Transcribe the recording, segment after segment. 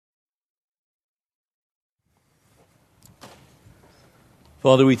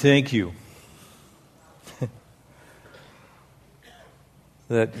Father, we thank you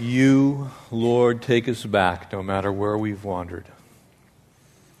that you, Lord, take us back no matter where we've wandered.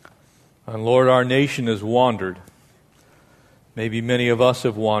 And Lord, our nation has wandered. Maybe many of us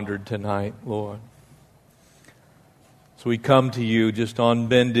have wandered tonight, Lord. So we come to you just on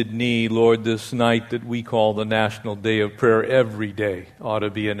bended knee, Lord, this night that we call the National Day of Prayer. Every day ought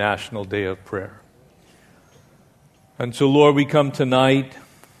to be a National Day of Prayer. And so, Lord, we come tonight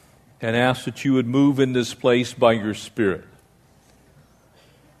and ask that you would move in this place by your Spirit.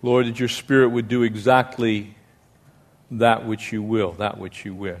 Lord, that your Spirit would do exactly that which you will, that which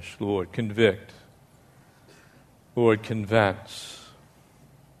you wish. Lord, convict. Lord, convince.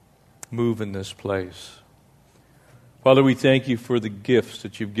 Move in this place. Father, we thank you for the gifts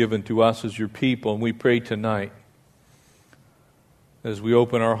that you've given to us as your people, and we pray tonight as we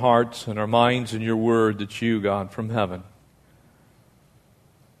open our hearts and our minds in your word that you, God, from heaven,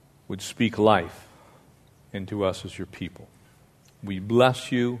 would speak life into us as your people. We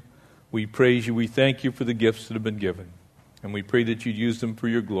bless you, we praise you, we thank you for the gifts that have been given, and we pray that you'd use them for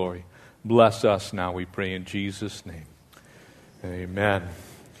your glory. Bless us now, we pray in Jesus' name. Amen.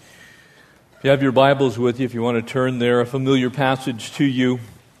 If you have your Bibles with you, if you want to turn there, a familiar passage to you.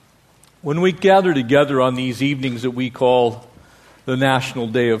 When we gather together on these evenings that we call the National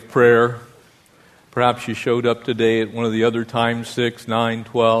Day of Prayer, perhaps you showed up today at one of the other times, 6, 9,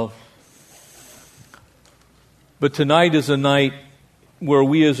 12. But tonight is a night where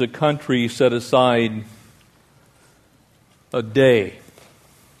we as a country set aside a day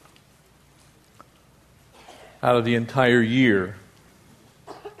out of the entire year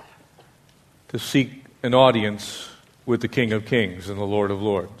to seek an audience with the King of Kings and the Lord of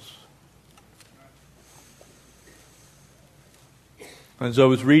Lords. As I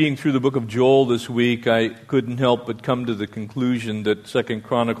was reading through the book of Joel this week, I couldn't help but come to the conclusion that 2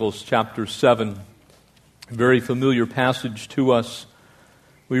 Chronicles chapter 7, a very familiar passage to us.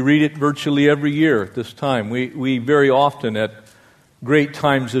 We read it virtually every year at this time. We very often at great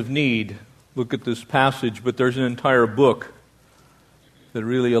times of need look at this passage, but there's an entire book that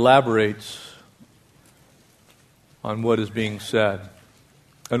really elaborates on what is being said.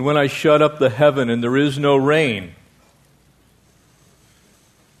 And when I shut up the heaven and there is no rain,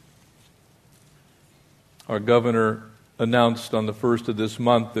 our governor announced on the 1st of this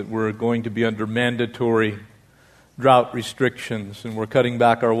month that we're going to be under mandatory drought restrictions and we're cutting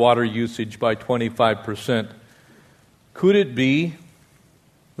back our water usage by 25%. Could it be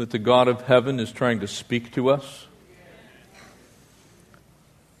that the God of heaven is trying to speak to us?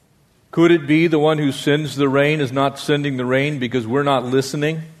 Could it be the one who sends the rain is not sending the rain because we're not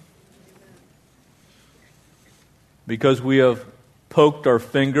listening? Because we have poked our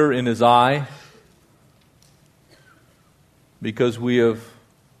finger in his eye? Because we have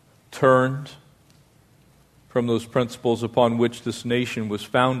turned from those principles upon which this nation was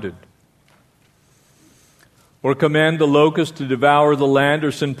founded? Or command the locust to devour the land,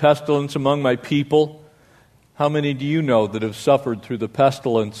 or send pestilence among my people? How many do you know that have suffered through the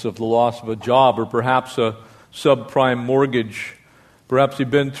pestilence of the loss of a job, or perhaps a subprime mortgage? Perhaps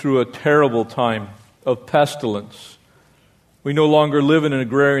you've been through a terrible time of pestilence. We no longer live in an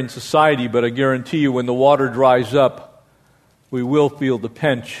agrarian society, but I guarantee you when the water dries up, we will feel the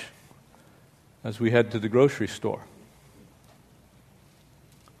pinch as we head to the grocery store.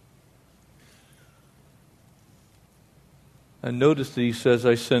 And notice that he says,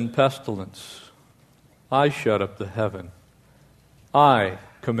 I send pestilence. I shut up the heaven. I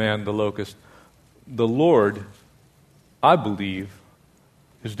command the locust. The Lord, I believe,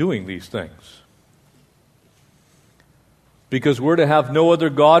 is doing these things. Because we're to have no other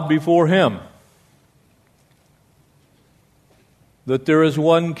God before him. That there is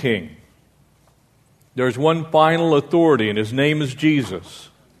one King. There is one final authority, and his name is Jesus.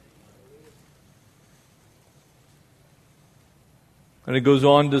 And it goes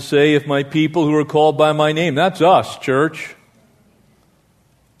on to say, if my people who are called by my name, that's us, church.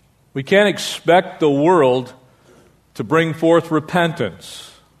 We can't expect the world to bring forth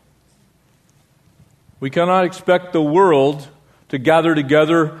repentance. We cannot expect the world to gather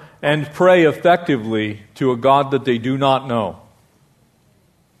together and pray effectively to a God that they do not know.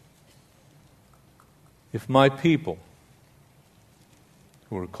 If my people,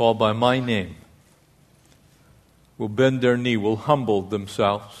 who are called by my name, will bend their knee, will humble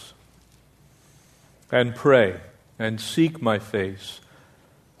themselves, and pray, and seek my face,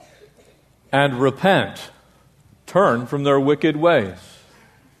 and repent, turn from their wicked ways.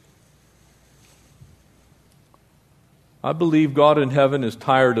 I believe God in heaven is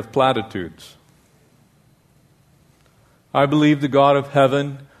tired of platitudes. I believe the God of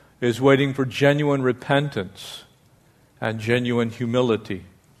heaven is waiting for genuine repentance and genuine humility.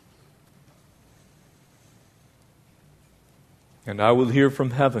 And I will hear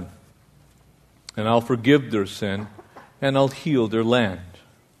from heaven, and I'll forgive their sin, and I'll heal their land.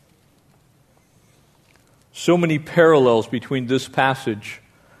 So many parallels between this passage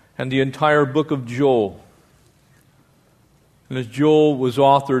and the entire book of Joel. And as Joel was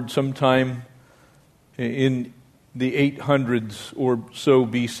authored sometime in the 800s or so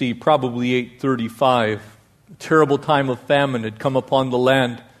BC, probably 835, a terrible time of famine had come upon the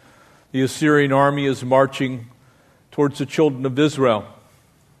land. The Assyrian army is marching towards the children of Israel.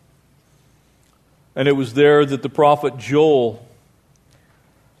 And it was there that the prophet Joel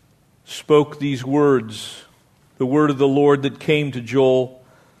spoke these words, the word of the Lord that came to Joel,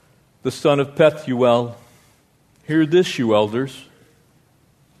 the son of Pethuel. Hear this, you elders.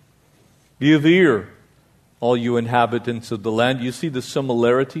 Give ear, all you inhabitants of the land. You see the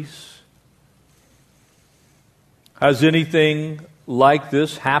similarities? Has anything like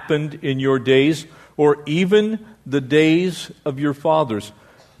this happened in your days, or even the days of your fathers?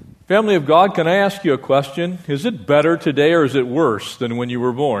 Family of God, can I ask you a question? Is it better today or is it worse than when you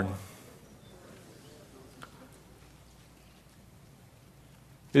were born?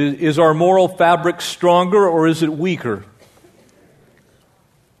 Is our moral fabric stronger or is it weaker?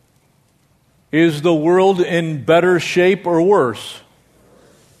 Is the world in better shape or worse?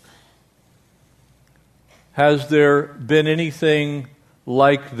 Has there been anything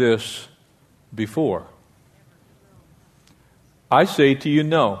like this before? I say to you,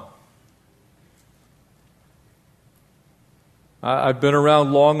 no. I've been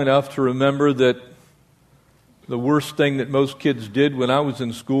around long enough to remember that the worst thing that most kids did when I was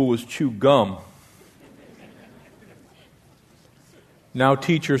in school was chew gum. Now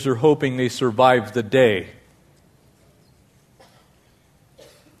teachers are hoping they survive the day.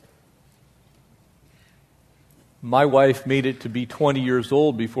 My wife made it to be 20 years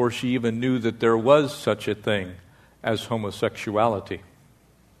old before she even knew that there was such a thing as homosexuality.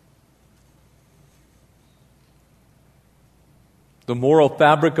 The moral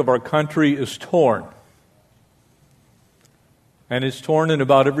fabric of our country is torn. And it's torn in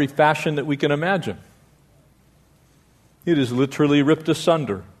about every fashion that we can imagine. It is literally ripped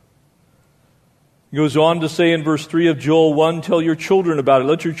asunder. He goes on to say in verse 3 of Joel 1, tell your children about it.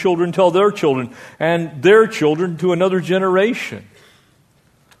 Let your children tell their children, and their children to another generation.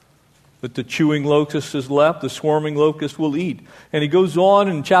 That the chewing locust is left, the swarming locust will eat. And he goes on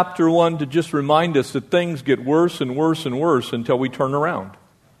in chapter 1 to just remind us that things get worse and worse and worse until we turn around.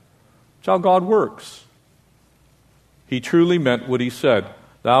 That's how God works. He truly meant what he said,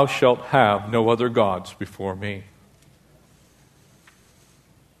 thou shalt have no other gods before me.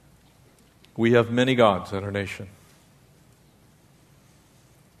 We have many gods in our nation.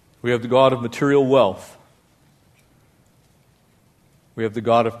 We have the God of material wealth. We have the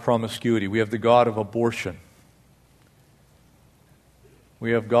God of promiscuity. We have the God of abortion.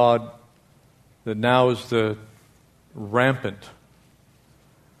 We have God that now is the rampant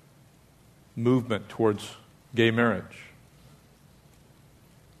movement towards gay marriage.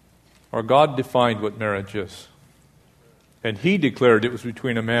 Our God defined what marriage is. And He declared it was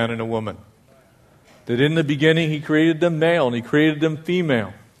between a man and a woman. That in the beginning He created them male and He created them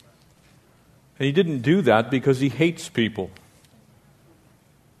female. And He didn't do that because He hates people.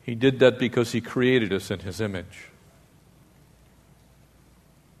 He did that because He created us in His image.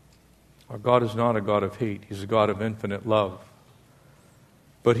 Our God is not a God of hate. He's a God of infinite love.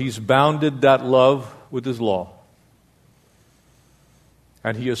 But He's bounded that love with His law.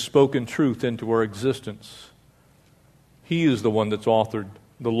 And He has spoken truth into our existence. He is the one that's authored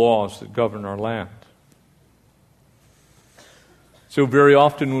the laws that govern our land. So very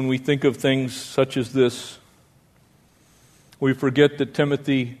often when we think of things such as this, we forget that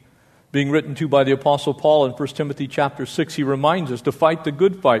Timothy, being written to by the Apostle Paul in 1 Timothy chapter 6, he reminds us to fight the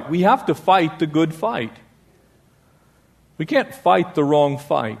good fight. We have to fight the good fight. We can't fight the wrong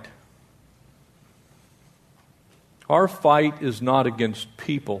fight. Our fight is not against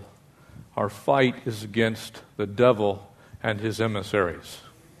people. Our fight is against the devil and his emissaries.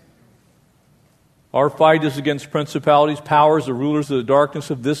 Our fight is against principalities, powers, the rulers of the darkness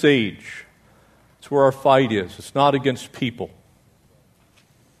of this age. That's where our fight is. It's not against people.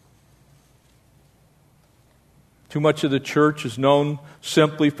 Too much of the church is known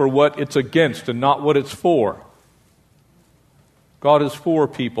simply for what it's against and not what it's for. God is for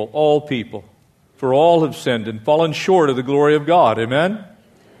people, all people. For all have sinned and fallen short of the glory of God. Amen?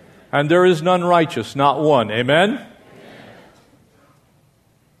 And there is none righteous, not one. Amen?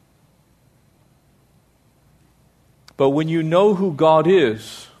 But when you know who God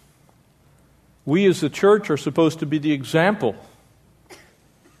is, we as the church are supposed to be the example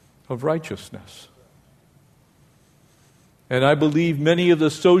of righteousness. And I believe many of the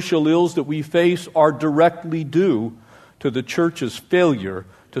social ills that we face are directly due to the church's failure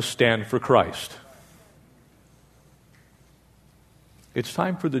to stand for Christ. It's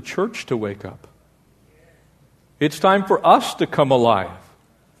time for the church to wake up. It's time for us to come alive.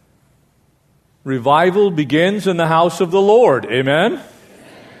 Revival begins in the house of the Lord. Amen?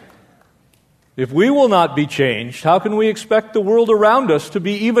 If we will not be changed, how can we expect the world around us to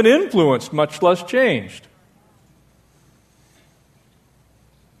be even influenced, much less changed?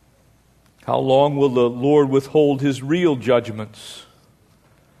 How long will the Lord withhold His real judgments?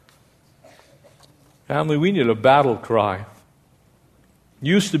 Family, we need a battle cry. It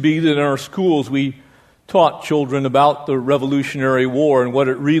used to be that in our schools we taught children about the Revolutionary War and what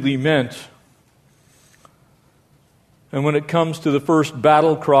it really meant. And when it comes to the first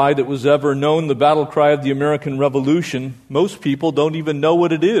battle cry that was ever known, the battle cry of the American Revolution, most people don't even know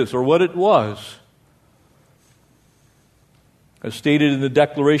what it is or what it was. As stated in the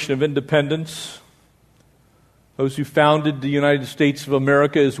Declaration of Independence, those who founded the United States of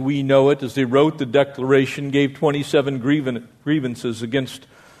America as we know it, as they wrote the Declaration, gave 27 grievances against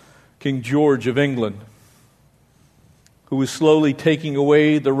King George of England, who was slowly taking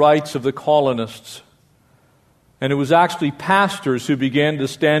away the rights of the colonists. And it was actually pastors who began to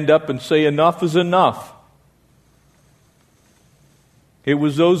stand up and say, enough is enough. It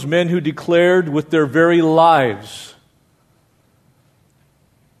was those men who declared with their very lives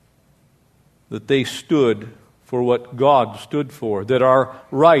that they stood for what God stood for, that our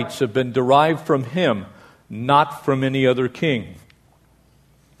rights have been derived from Him, not from any other king.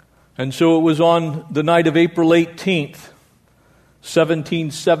 And so it was on the night of April 18th,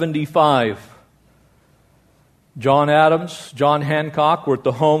 1775, John Adams, John Hancock were at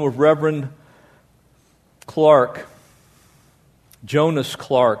the home of Reverend Clark, Jonas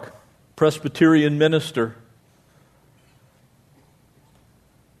Clark, Presbyterian minister.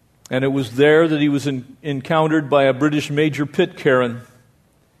 And it was there that he was encountered by a British Major Pitcairn.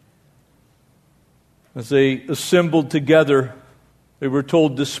 As they assembled together, they were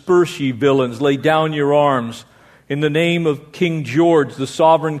told, disperse ye villains, lay down your arms in the name of King George, the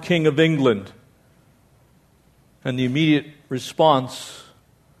sovereign king of England. And the immediate response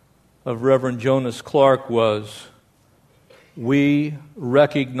of Reverend Jonas Clark was, we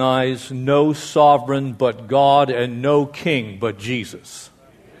recognize no sovereign but God and no king but Jesus.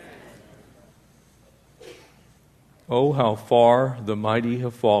 Oh, how far the mighty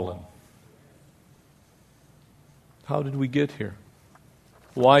have fallen. How did we get here?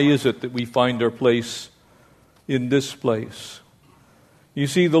 Why is it that we find our place in this place? You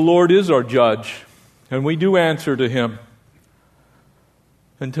see, the Lord is our judge, and we do answer to Him.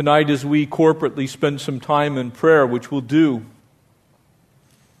 And tonight, as we corporately spend some time in prayer, which we'll do,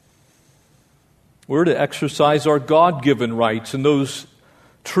 we're to exercise our God-given rights, and those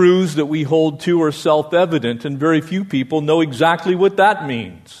truths that we hold to are self-evident, and very few people know exactly what that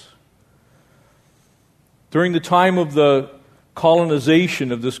means. During the time of the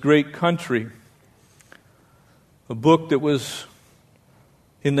colonization of this great country, a book that was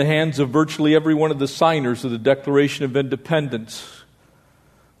in the hands of virtually every one of the signers of the Declaration of Independence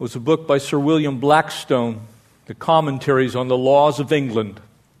was a book by Sir William Blackstone, the Commentaries on the Laws of England.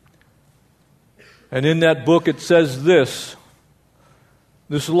 And in that book it says this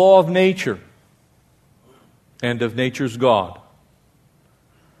law of nature and of nature's God.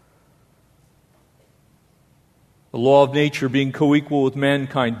 The law of nature being co-equal with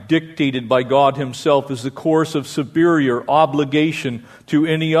mankind, dictated by God Himself, is the course of superior obligation to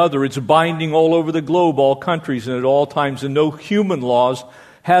any other. It's binding all over the globe, all countries, and at all times, and no human laws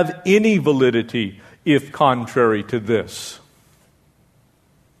have any validity if contrary to this.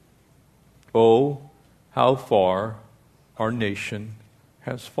 Oh, how far our nation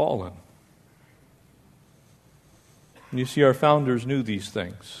has fallen. And you see, our founders knew these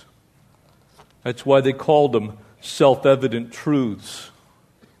things. That's why they called them self-evident truths.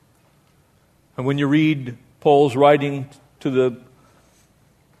 And when you read Paul's writing to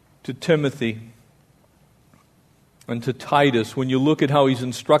Timothy and to Titus, when you look at how he's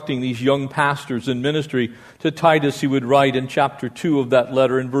instructing these young pastors in ministry, to Titus he would write in chapter 2 of that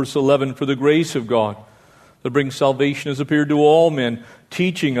letter in verse 11, for the grace of God that brings salvation has appeared to all men,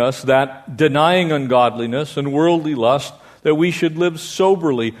 teaching us that, denying ungodliness and worldly lust, that we should live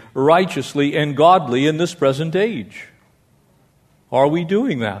soberly, righteously, and godly in this present age. Are we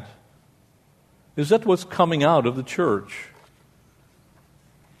doing that? Is that what's coming out of the church?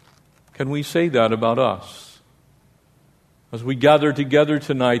 Can we say that about us? As we gather together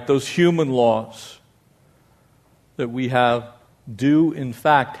tonight, those human laws that we have do, in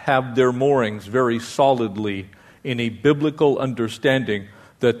fact, have their moorings very solidly in a biblical understanding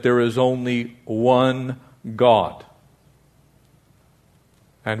that there is only one God.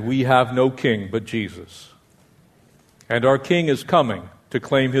 And we have no king but Jesus. And our king is coming to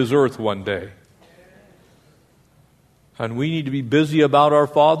claim his earth one day. And we need to be busy about our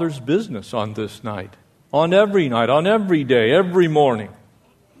Father's business on this night, on every day, every morning.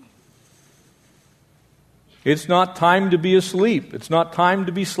 It's not time to be asleep. It's not time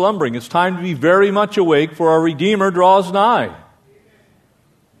to be slumbering. It's time to be very much awake, for our Redeemer draws nigh.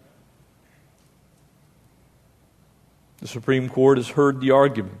 The Supreme Court has heard the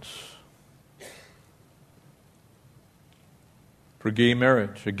arguments for gay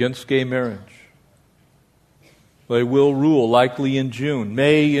marriage, against gay marriage. They will rule, likely in June,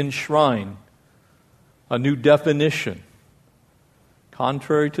 may enshrine a new definition,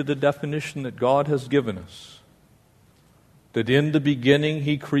 contrary to the definition that God has given us. That in the beginning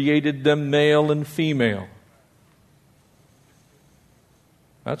He created them male and female.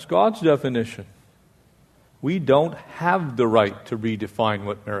 That's God's definition. We don't have the right to redefine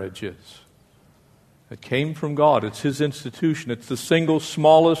what marriage is. It came from God. It's His institution. It's the single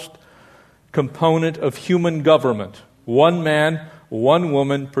smallest component of human government. One man, one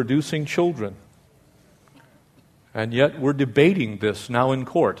woman producing children. And yet we're debating this now in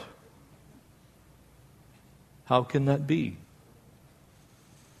court. How can that be?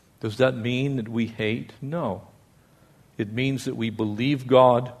 Does that mean that we hate? No. It means that we believe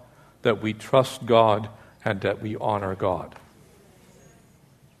God, that we trust God, and that we honor God.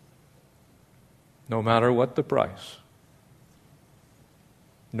 No matter what the price.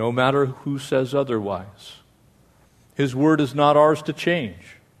 No matter who says otherwise. His word is not ours to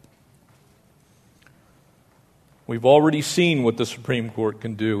change. We've already seen what the Supreme Court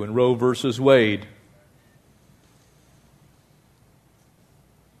can do in Roe versus Wade.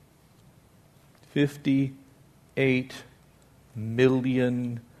 58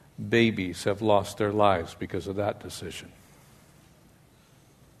 million babies have lost their lives because of that decision.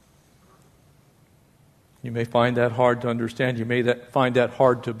 You may find that hard to understand. You may find that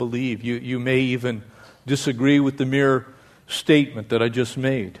hard to believe. You may even disagree with the mere statement that I just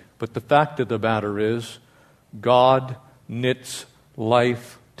made. But the fact of the matter is, God knits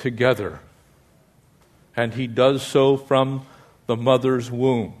life together. And He does so from the mother's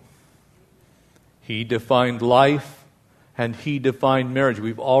womb. He defined life and He defined marriage.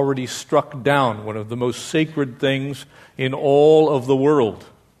 We've already struck down one of the most sacred things in all of the world.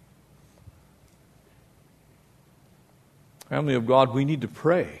 Family of God, we need to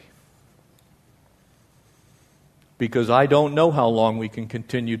pray. Because I don't know how long we can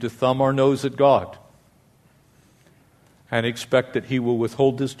continue to thumb our nose at God and expect that He will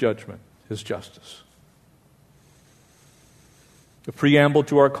withhold His judgment, His justice. The preamble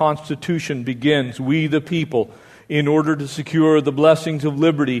to our Constitution begins, "We the people, in order to secure the blessings of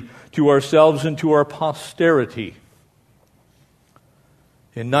liberty to ourselves and to our posterity."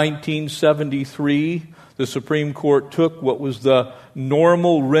 In 1973, the Supreme Court took what was the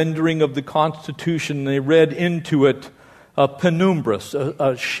normal rendering of the Constitution and they read into it a penumbras,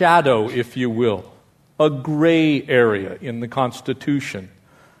 a shadow, if you will, a gray area in the Constitution.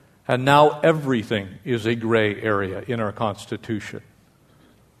 And now everything is a gray area in our Constitution.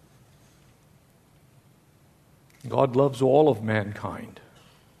 God loves all of mankind.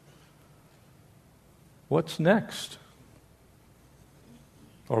 What's next?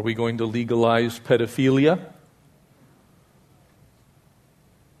 Are we going to legalize pedophilia?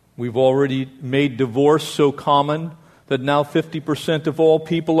 We've already made divorce so common that now 50% of all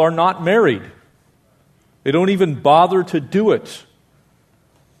people are not married. They don't even bother to do it.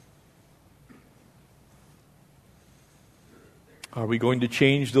 Are we going to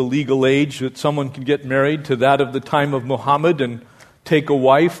change the legal age that someone can get married to that of the time of Muhammad and take a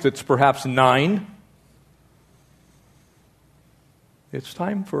wife that's perhaps 9? It's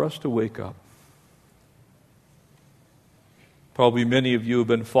time for us to wake up. Probably many of you have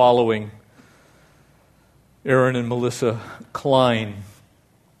been following Aaron and Melissa Klein.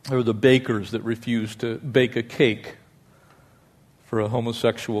 They're the bakers that refused to bake a cake for a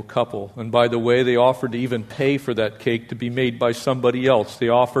homosexual couple. And by the way, they offered to even pay for that cake to be made by somebody else. They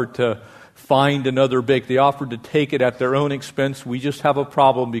offered to find another bake. They offered to take it at their own expense. We just have a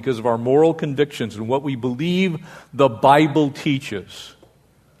problem because of our moral convictions and what we believe the Bible teaches.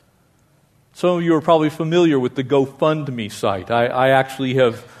 Some of you are probably familiar with the GoFundMe site. I actually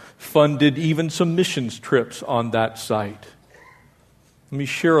have funded even some missions trips on that site. Let me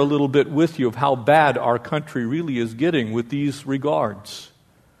share a little bit with you of how bad our country really is getting with these regards.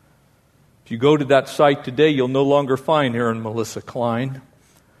 If you go to that site today, you'll no longer find Aaron Melissa Klein,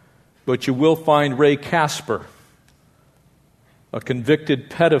 but you will find Ray Casper, a convicted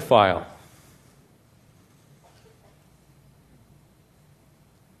pedophile.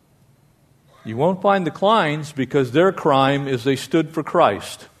 You won't find the Kleins because their crime is they stood for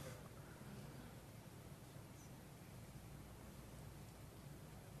Christ.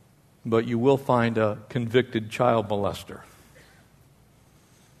 But you will find a convicted child molester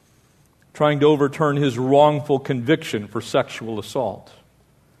trying to overturn his wrongful conviction for sexual assault.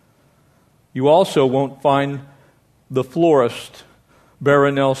 You also won't find the florist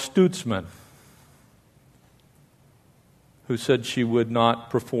Baronelle Stutzman, who said she would not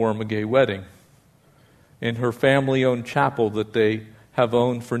perform a gay wedding in her family-owned chapel that they have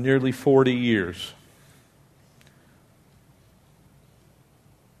owned for nearly 40 years.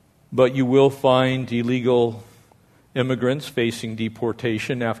 But you will find illegal immigrants facing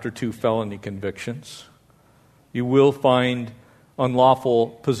deportation after 2 felony convictions. You will find unlawful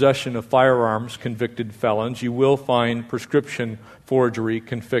possession of firearms convicted felons. You will find prescription forgery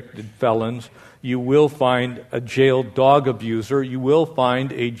convicted felons. You will find a jailed dog abuser. You will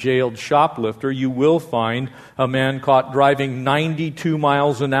find a jailed shoplifter. You will find a man caught driving 92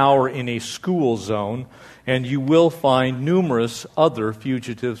 miles an hour in a school zone. And you will find numerous other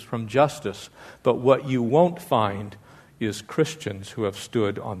fugitives from justice. But what you won't find is Christians who have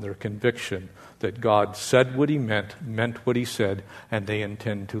stood on their conviction that God said what He meant what He said, and they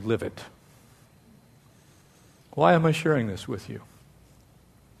intend to live it. Why am I sharing this with you?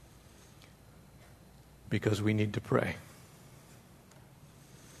 Because we need to pray.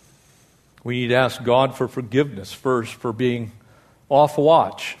 We need to ask God for forgiveness first for being off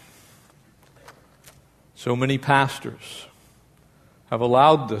watch. So many pastors have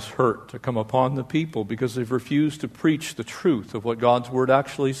allowed this hurt to come upon the people because they've refused to preach the truth of what God's Word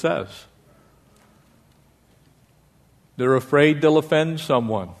actually says. They're afraid they'll offend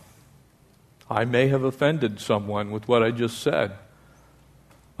someone. I may have offended someone with what I just said.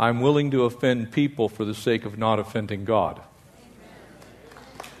 I'm willing to offend people for the sake of not offending God.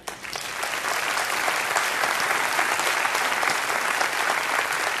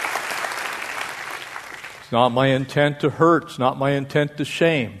 It's not my intent to hurt. It's not my intent to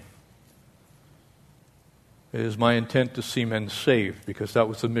shame. It is my intent to see men saved, because that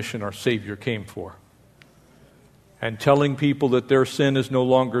was the mission our Savior came for. And telling people that their sin is no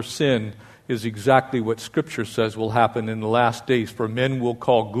longer sin is exactly what Scripture says will happen in the last days. For men will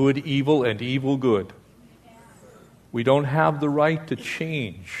call good evil and evil good. We don't have the right to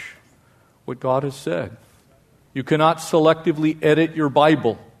change what God has said. You cannot selectively edit your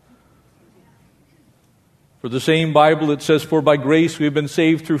Bible. For the same Bible that says, "For by grace we have been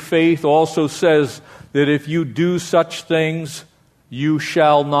saved through faith," also says that if you do such things, you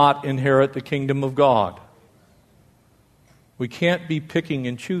shall not inherit the kingdom of God. We can't be picking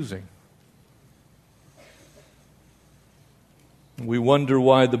and choosing. We wonder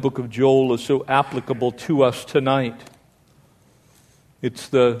why the book of Joel is so applicable to us tonight. It's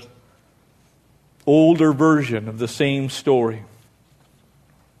the older version of the same story.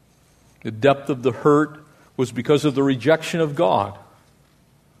 The depth of the hurt was because of the rejection of God.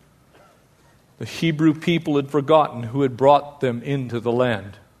 The Hebrew people had forgotten who had brought them into the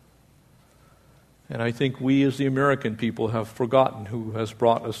land. And I think we as the American people have forgotten who has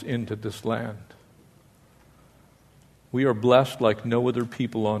brought us into this land. We are blessed like no other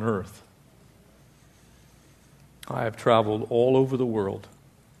people on earth. I have traveled all over the world.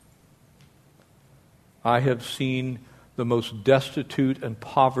 I have seen the most destitute and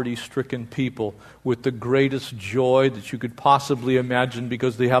poverty-stricken people with the greatest joy that you could possibly imagine,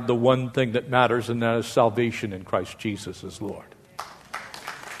 because they have the one thing that matters, and that is salvation in Christ Jesus as Lord.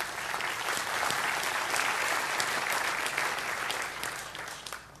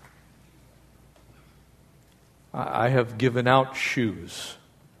 I have given out shoes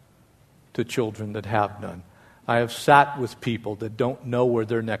to children that have none. I have sat with people that don't know where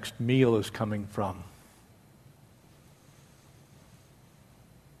their next meal is coming from.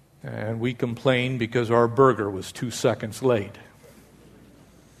 And we complain because our burger was 2 seconds late.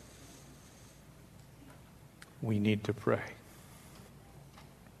 We need to pray.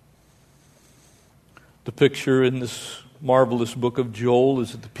 The picture in this marvelous book of Joel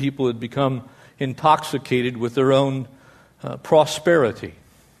is that the people had become intoxicated with their own prosperity.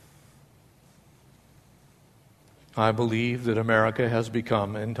 I believe that America has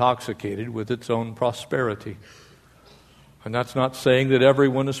become intoxicated with its own prosperity. And that's not saying that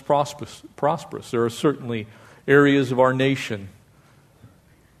everyone is prosperous. There are certainly areas of our nation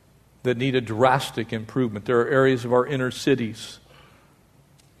that need a drastic improvement. There are areas of our inner cities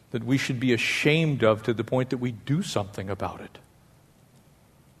that we should be ashamed of to the point that we do something about it.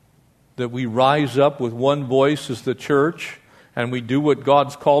 That we rise up with one voice as the church and we do what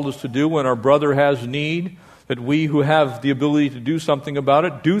God's called us to do when our brother has need. That we who have the ability to do something about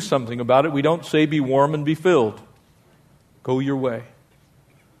it, do something about it. We don't say be warm and be filled. Go your way.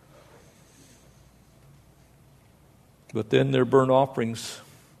 But then their burnt offerings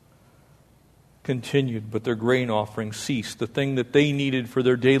continued, but their grain offerings ceased. The thing that they needed for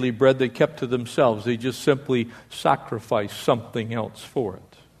their daily bread, they kept to themselves. They just simply sacrificed something else for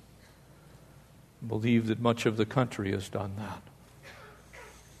it. I believe that much of the country has done that.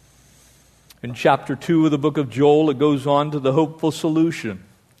 In chapter 2 of the book of Joel, it goes on to the hopeful solution.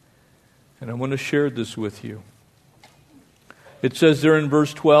 And I want to share this with you. It says there in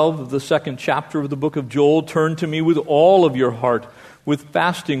verse 12 of the second chapter of the book of Joel, "Turn to me with all of your heart, with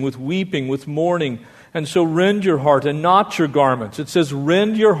fasting, with weeping, with mourning. And so rend your heart and not your garments." It says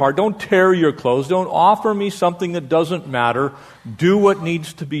rend your heart. Don't tear your clothes. Don't offer me something that doesn't matter. Do what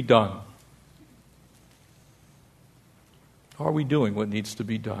needs to be done. Are we doing what needs to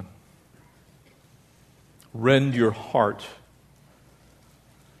be done? Rend your heart.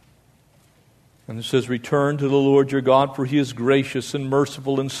 And it says, "Return to the Lord your God, for he is gracious and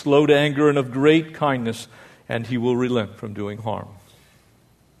merciful and slow to anger and of great kindness, and he will relent from doing harm."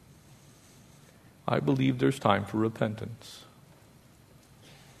 I believe there's time for repentance.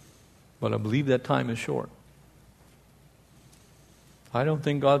 But I believe that time is short. I don't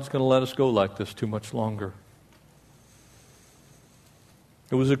think God's going to let us go like this too much longer.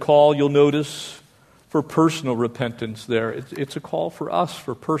 It was a call, you'll notice, for personal repentance there. It's a call for us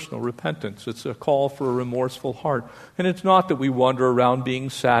for personal repentance. It's a call for a remorseful heart. And it's not that we wander around being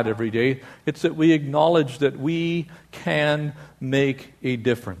sad every day. It's that we acknowledge that we can make a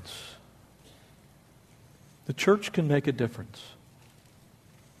difference. The church can make a difference.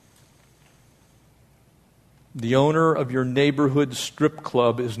 The owner of your neighborhood strip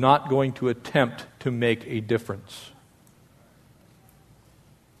club is not going to attempt to make a difference.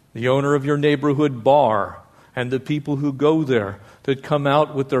 The owner of your neighborhood bar and the people who go there that come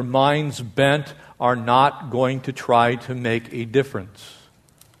out with their minds bent are not going to try to make a difference.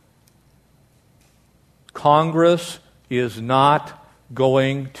 Congress is not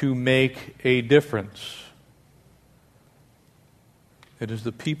going to make a difference. It is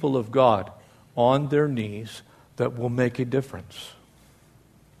the people of God on their knees that will make a difference.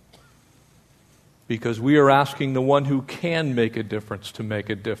 Because we are asking the one who can make a difference to make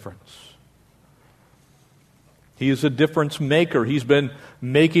a difference. He is a difference maker. He's been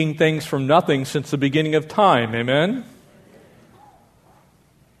making things from nothing since the beginning of time. Amen?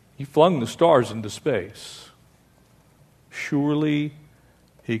 He flung the stars into space. Surely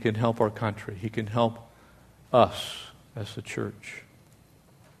he can help our country. He can help us as the church.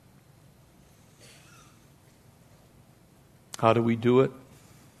 How do we do it?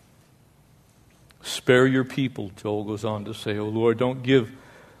 Spare your people, Joel goes on to say. O Lord, don't give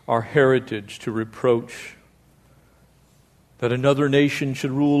our heritage to reproach, that another nation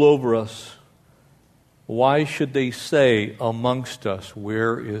should rule over us. Why should they say amongst us,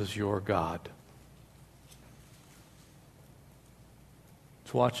 where is your God? I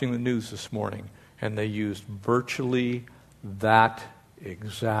was watching the news this morning, and they used virtually that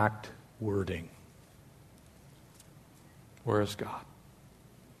exact wording. Where is God?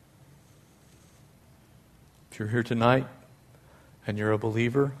 If you're here tonight and you're a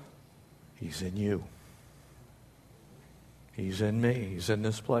believer, He's in you. He's in me. He's in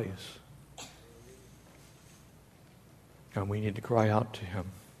this place. And we need to cry out to Him.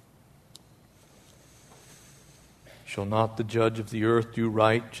 Shall not the judge of the earth do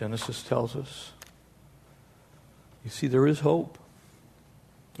right? Genesis tells us. You see, there is hope.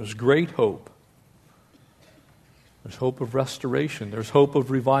 There's great hope. There's hope of restoration. There's hope of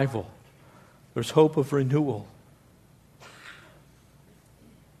revival. There's hope of renewal.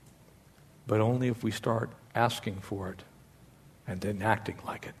 But only if we start asking for it and then acting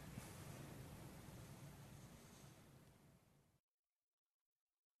like it.